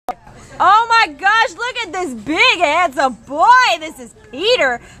this big handsome boy. This is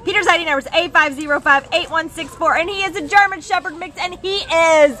Peter. Peter's ID number is A5058164, and he is a German Shepherd mix, and he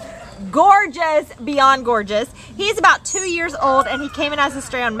is gorgeous, beyond gorgeous. He's about 2 years old, and he came in as a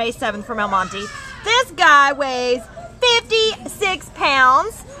stray on May 7th from El Monte. This guy weighs 56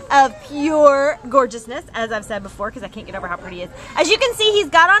 pounds of pure gorgeousness, as I've said before, because I can't get over how pretty he is. As you can see, he's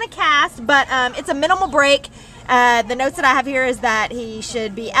got on a cast, but it's a minimal break. The notes that I have here is that he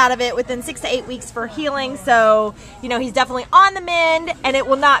should be out of it within 6 to 8 weeks for healing. So, you know, he's definitely on the mend, and it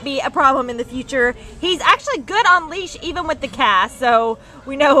will not be a problem in the future. He's actually good on leash, even with the cast. So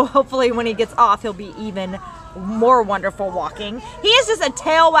we know hopefully when he gets off, he'll be even more wonderful walking. He is just a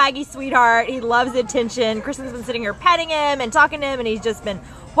tail waggy sweetheart. He loves the attention. Kristen's been sitting here petting him and talking to him, and he's just been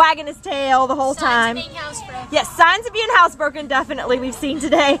wagging his tail the whole time. Signs of being housebroken. Yes, signs of being housebroken, definitely, we've seen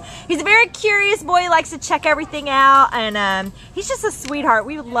today. He's a very curious boy. He likes to check everything out, and he's just a sweetheart.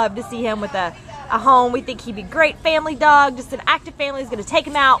 We would love to see him with a home. We think he'd be a great family dog, just an active family who's going to take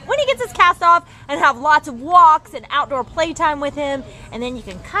him out when he gets his cast off and have lots of walks and outdoor playtime with him, and then you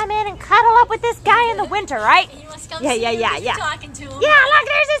can come in and cuddle up with this guy in the winter, right? Yeah. Talking to him. Yeah, look,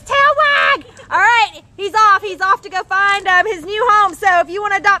 there's his tail wag. All right, he's off. He's off to go find his new home. So if you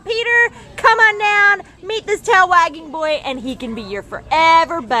want to adopt Peter, come on down, meet this tail wagging boy, and he can be your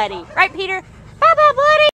forever buddy. Right, Peter? Bye-bye, buddy.